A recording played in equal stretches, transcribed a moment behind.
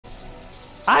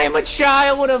I am a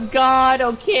child of God,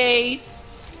 okay?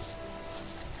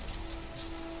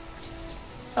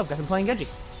 Oh, guess I'm playing Genji.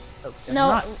 Oh, guess No, I'm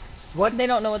not. What? they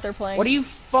don't know what they're playing. What do you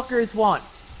fuckers want?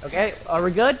 Okay, are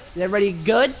we good? Is everybody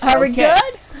good? Are we Okay.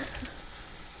 good?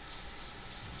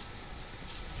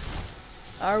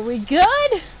 Are we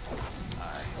good?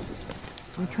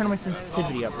 Let me turn my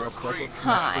sensitivity up real quick.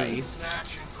 Hi.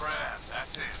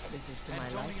 This is to my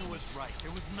liking. Was right.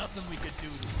 There was nothing we could do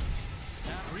to him.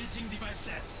 Now reaching the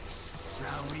set.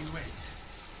 Now we wait.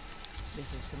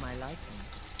 This is to my liking.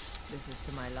 This is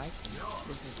to my liking.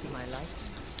 This is to my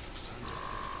liking.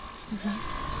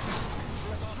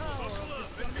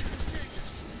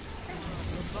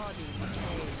 The body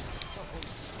decays.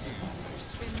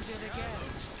 Binge it again.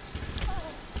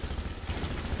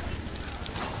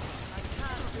 I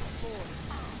cast it forth.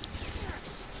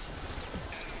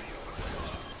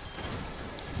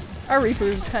 Our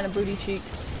Reaper's kind of booty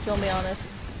cheeks, to be honest.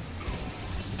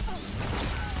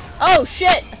 Oh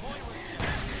shit!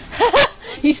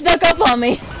 He snuck up on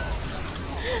me.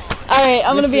 Alright,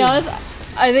 I'm gonna be honest.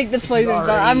 I think this place is done.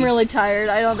 I'm really tired.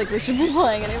 I don't think we should be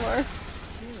playing anymore.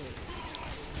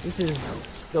 This is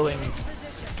going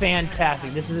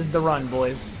fantastic. This is the run,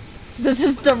 boys. This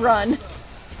is the run.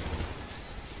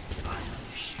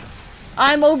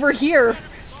 I'm over here.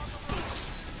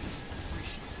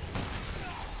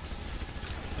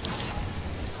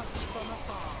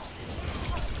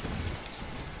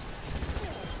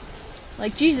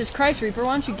 Like, Jesus Christ, Reaper,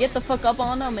 why don't you get the fuck up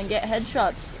on them and get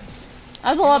headshots? I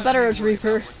was a lot better as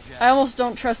Reaper. I almost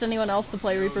don't trust anyone else to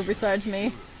play Reaper besides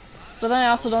me. But then I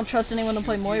also don't trust anyone to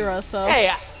play Moira, so...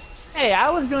 Hey, I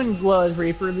was doing well as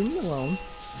Reaper, leave me alone.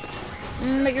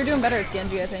 But you're doing better as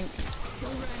Genji, I think.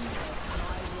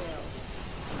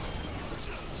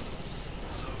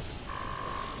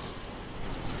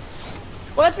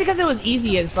 Well, that's because it was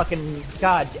easy as fucking...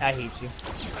 God, I hate you.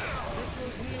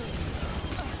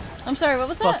 I'm sorry, what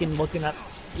was that? Fucking looking up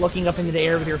into the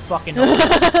air with your fucking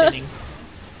spinning.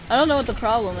 I don't know what the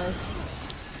problem is.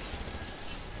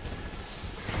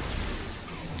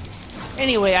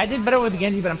 Anyway, I did better with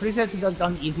Genji, but I'm pretty sure it's because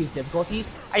on the easiest difficulty.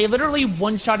 I literally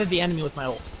one-shotted the enemy with my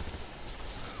ult.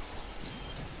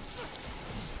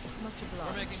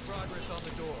 We're making progress on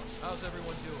the door. How's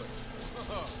everyone doing?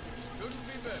 Couldn't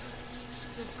be better.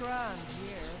 Just grand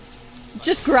here.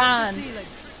 Just grind.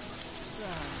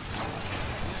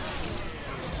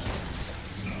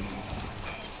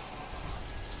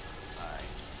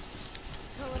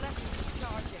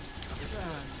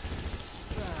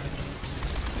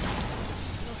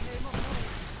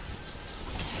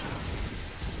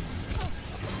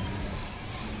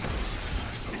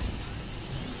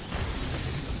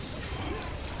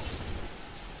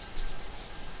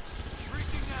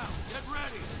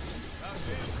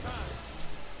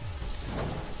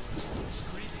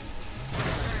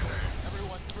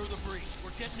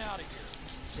 Out of here.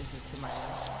 This is to my life.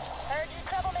 Heard you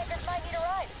troublemakers might need a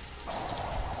ride.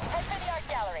 Head for the art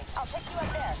gallery. I'll pick you up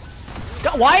there.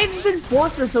 Why is this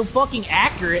Enforcer so fucking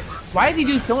accurate? Why does he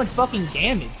do so much fucking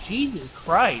damage? Jesus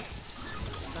Christ.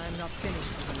 I'm not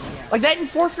finished with you yet. Like, that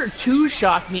Enforcer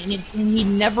two-shots me, and he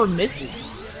never misses.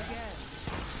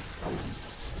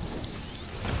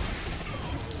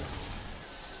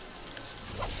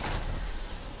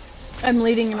 I'm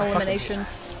leading in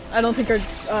eliminations. I don't think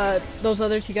those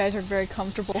other two guys are very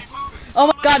comfortable. Oh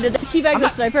my god, did they teabag the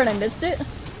sniper and I missed it?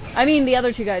 I mean the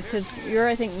other two guys, because you're,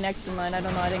 I think, next in line. I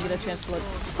don't know, I didn't get a chance to look.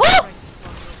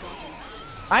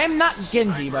 I am not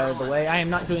Genji, by the way. I am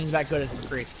not doing that good at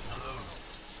McCree.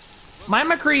 My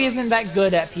McCree isn't that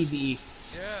good at PvE.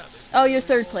 Oh, you're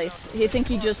third place. You think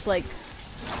he just, like...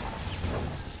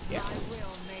 Yeah.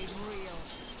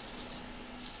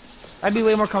 I'd be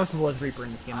way more comfortable as Reaper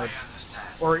in this game,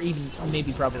 or even,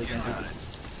 maybe, probably Genji.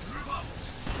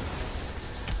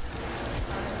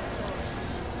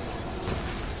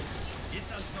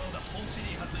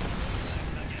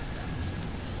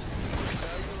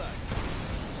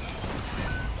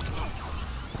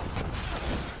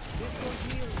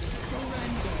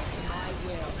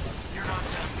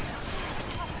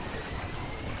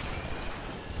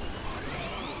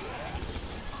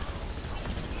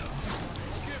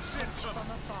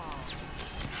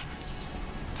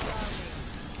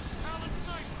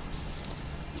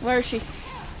 Where is she?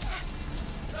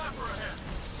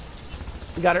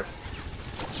 We got her.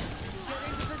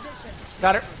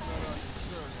 Got her.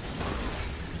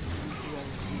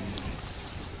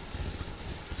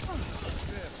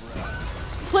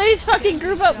 Please fucking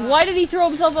group up. Why did he throw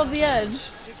himself off the edge?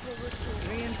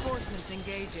 Reinforcements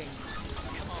engaging.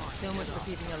 So much for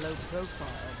keeping a low profile.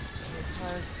 The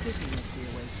entire city must be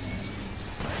awake now.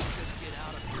 Let's just get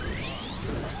out of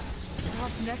here.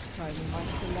 Perhaps next time we might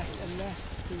select a less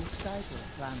suicidal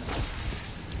planet.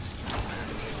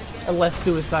 A less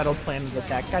suicidal plan of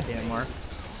attack. Goddamn, Mark.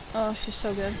 Oh, she's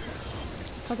so good.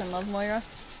 Fucking love Moira.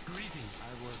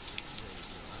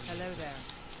 Hello there.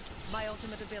 My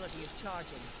ultimate ability is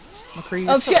charging. McCree,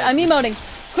 Oh shit, I'm emoting.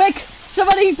 Quick!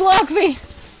 Somebody block me!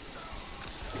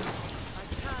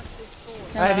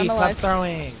 No, Ivy, I'm stop alive.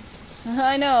 throwing.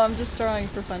 I know, I'm just throwing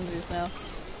for funsies now.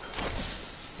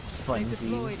 They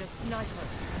deployed a sniper.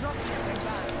 Drop shipping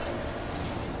back.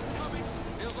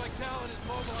 Feels like Talon is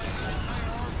mobilizing an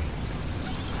entire army.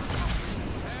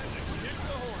 And kick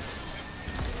the horn.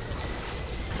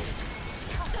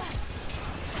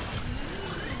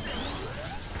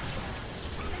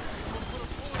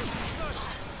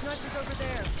 Sniper's over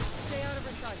there. Stay out of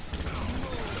her sight.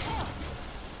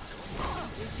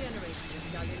 Regenerating the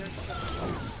cellular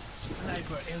structure.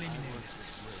 Sniper eliminated.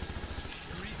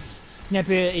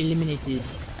 Sniper eliminated.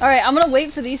 Alright, I'm gonna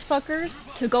wait for these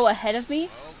fuckers to go ahead of me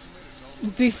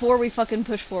before we fucking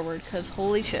push forward, cause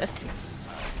holy shit.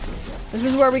 This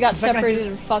is where we got separated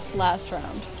and fucked last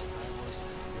round.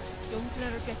 Don't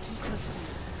let her get too close to you.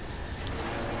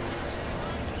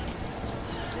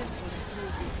 This will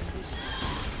improve your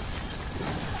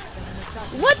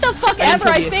condition. What the fuck I didn't ever?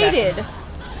 put I the assassin. faded!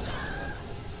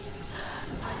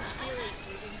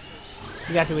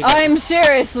 You got to wait. I'm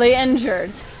seriously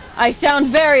injured. I sound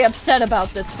very upset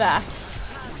about this fact.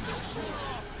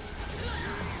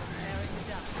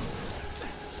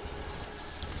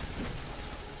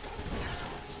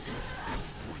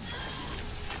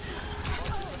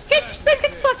 Get the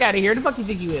fuck out of here. The fuck do you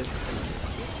think you is?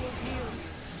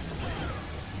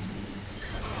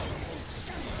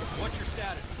 What's your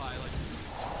status, pilot?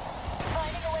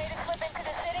 Finding a way to slip into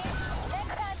the city?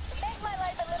 Next time, make my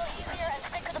life a little easier and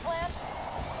stick to the plan.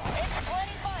 It's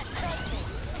plenty fun, trust me.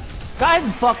 God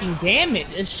fucking damn it.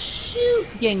 Just shoot,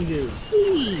 Gengu.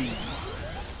 Please.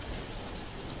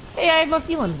 Hey, I have no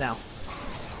feelings now.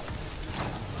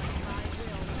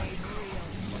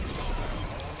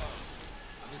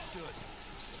 Understood.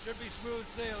 Should be smooth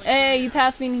sailing. Hey, you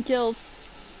passed me in kills.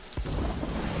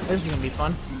 This is gonna be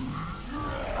fun.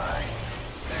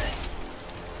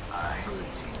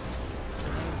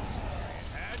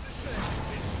 Had to say.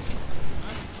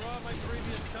 I withdraw my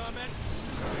previous comment.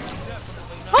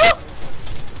 Definitely not. Oh!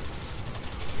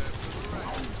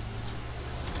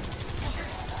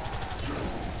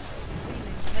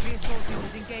 Heavy assault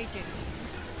unit engaging.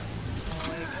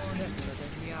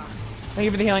 Thank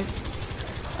you for the healing.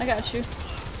 I got you.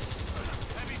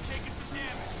 Heavy taking some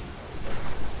damage.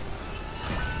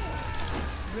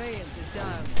 Reyes is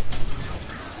down.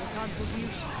 Your contribution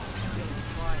is still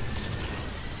required.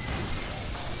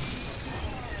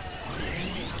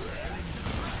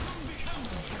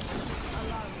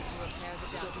 Allow me to repair the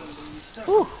damage.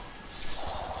 Whew.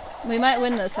 We might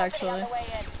win this On actually. the way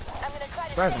in. I'm gonna try to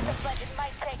Surprising. finish this, but it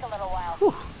might take a little while.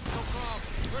 No problem.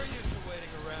 We're used to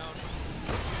waiting around.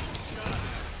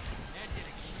 And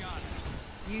getting shot.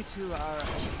 You two are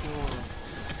adorable.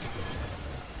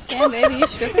 Damn, baby, you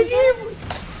stripping?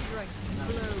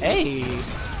 Hey.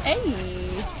 Hey.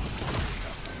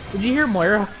 Did you hear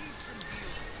Moira?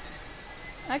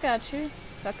 I got you,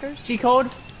 fuckers. She called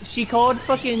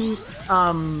fucking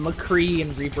McCree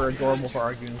and Reaper adorable for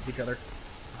arguing with each other.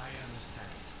 I understand.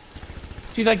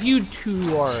 She's like, you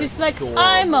two are She's like, adorable.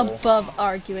 I'm above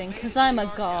arguing, cause I'm a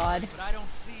god. But I don't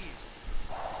see it.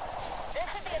 There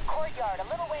should be a courtyard a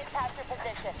little ways past your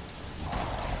position.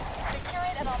 Secure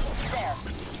it and I'll meet you there.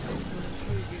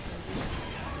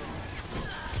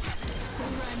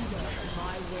 Surrender to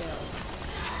my will.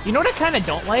 You know what I kind of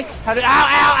don't like? How did? Ow!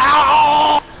 Ow!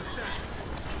 Ow! Ow!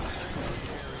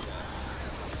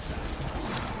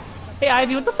 Hey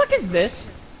Ivy, what the fuck is this?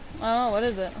 I don't know, what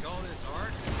is it? All this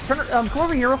art. Turn, come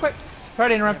over here real quick. Sorry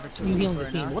to interrupt you healing the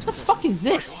team. What the fuck is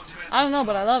this? I don't know,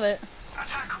 but I love it.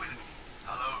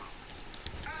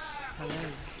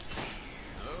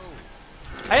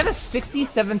 I have a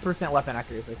 67% weapon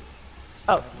accuracy.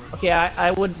 Oh, okay.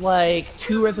 I would like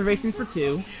 2 reservations for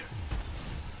 2.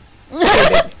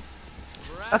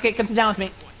 Okay, come sit down with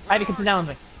me. Ivy, come sit down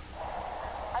with me.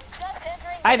 I'm just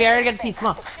entering. Ivy, I already got the seats. Come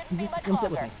on. Shouldn't be much Come sit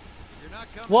with longer. me. You're not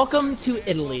coming. Welcome to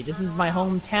Italy. This is my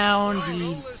hometown.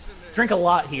 We drink a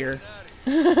lot here.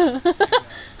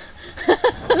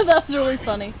 That's really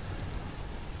funny.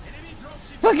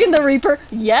 Fucking the Reaper.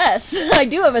 Yes, I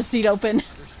do have a seat open.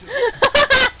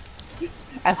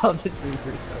 I love this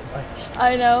Reaper so much.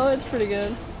 I know, it's pretty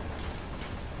good.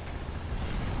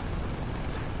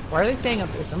 Why are they saying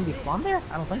is somebody spawned there?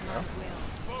 I don't think so.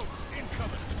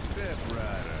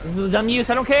 This is a dumb use.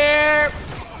 I don't care.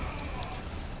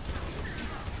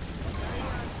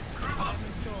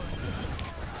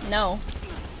 No.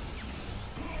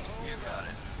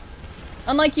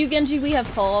 Unlike you, Genji, we have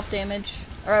fall-off damage.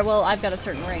 Or, well, I've got a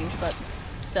certain range, but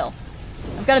still.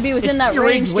 I've got to be within that Your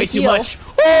range is to way heal. too much.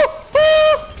 Woo!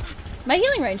 My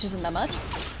healing range isn't that much.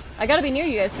 I gotta be near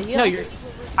you guys to heal. No, you're.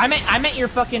 I meant your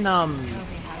fucking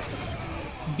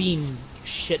beam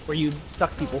shit where you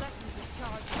suck people.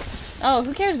 Oh,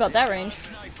 who cares about that range?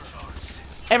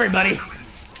 Everybody.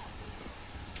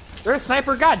 You're a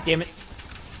sniper, god damn it.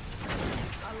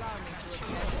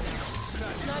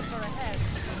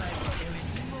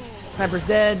 Sniper's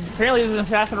dead. Apparently there's a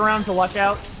assassin around, so watch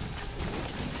out.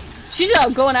 She's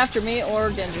out going after me or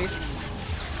Genji.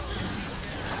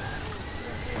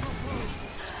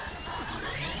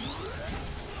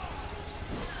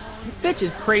 This bitch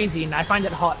is crazy, and I find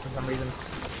it hot for some reason.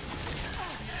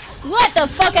 What the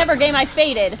fuck ever game I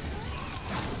faded?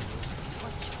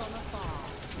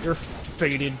 You're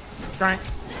faded.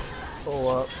 Strength. Pull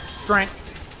up. Strength.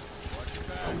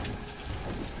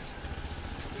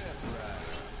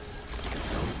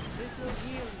 This will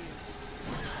heal you.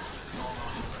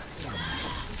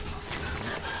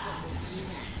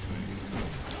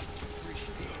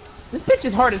 This bitch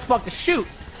is hard as fuck to shoot.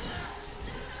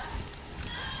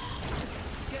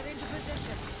 Get into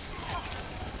position.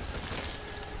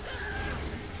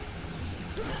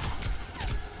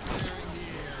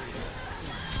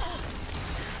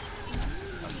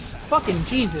 Fucking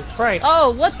Jesus Christ.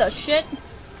 Oh, what the shit? I'm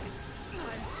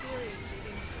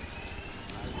seriously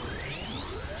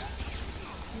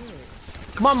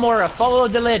injured. Come on, Mora. Follow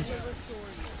the lid. This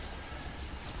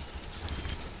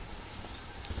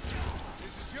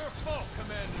is your fault,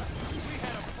 Commander. We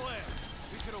had a plan.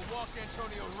 We could have walked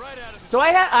Antonio right out of the... So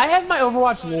I have my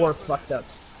Overwatch lore fucked up.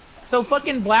 So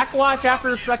fucking Blackwatch,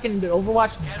 after fucking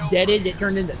Overwatch deaded, it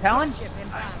turned into Talon?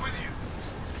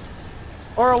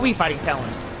 Or are we fighting Talon?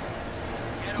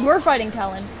 We're fighting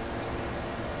Talon.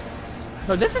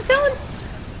 So this is Talon?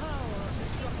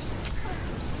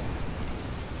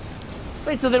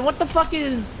 Wait, so then what the fuck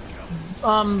is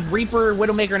Reaper,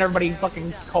 Widowmaker, and everybody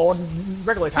fucking called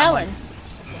regular Talon. Talon?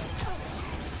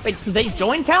 Wait, so they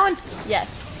joined Talon?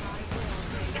 Yes.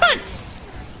 Cunts!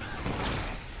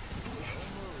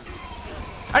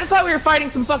 I just thought we were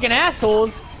fighting some fucking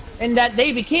assholes, and that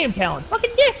they became Talon.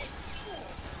 Fucking dicks!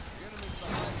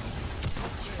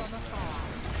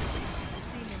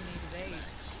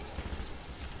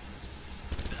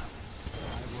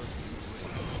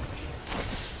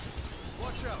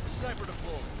 Watch out, sniper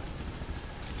deployed.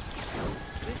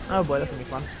 Oh boy, that's gonna be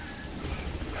fun.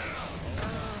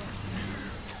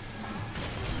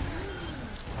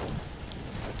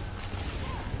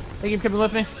 Thank you for coming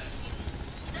with me.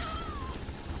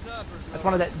 That's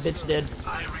one of that bitch did.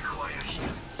 I require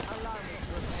healing. Allow me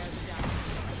to repair the damage.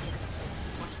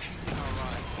 What's keeping our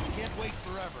eye? We can't wait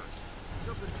forever.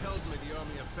 Something tells me the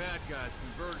army of bad guys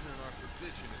converging in our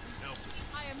position isn't helping.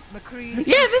 I am McCree's.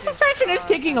 Yeah, this distraction is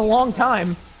taking a long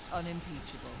time.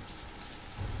 Unimpeachable.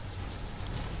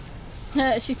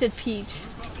 She said Peach.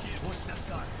 What's that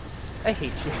scar? I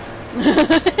hate you.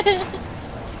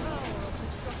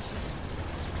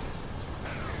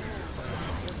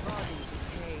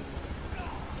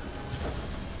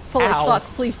 Holy Ow. fuck,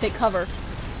 please take cover.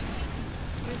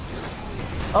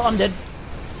 Oh, I'm dead.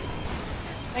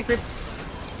 Thanks, Rip.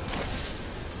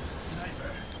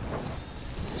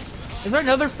 Is there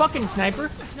another fucking sniper?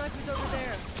 Sniper's over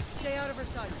there. Stay out of her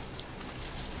sights.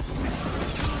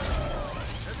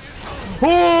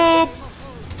 Whoop!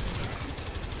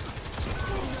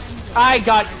 I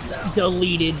got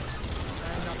deleted.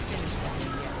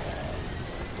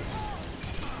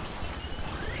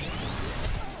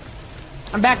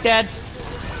 I'm back, Dad.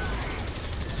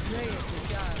 Reyes is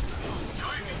down.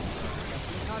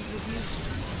 Contribution.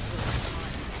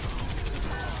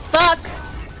 Fuck!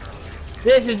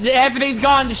 This is everything's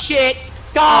gone to shit.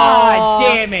 God Aw.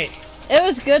 damn it! It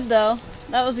was good though.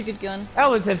 That was a good gun. That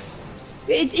was a.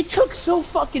 It took so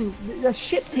fucking. The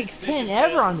shit takes 10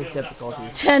 ever on this difficulty.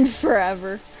 10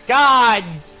 forever. God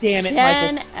damn it,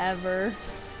 10 Michael. ever.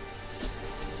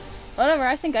 Whatever,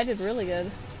 I think I did really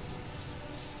good.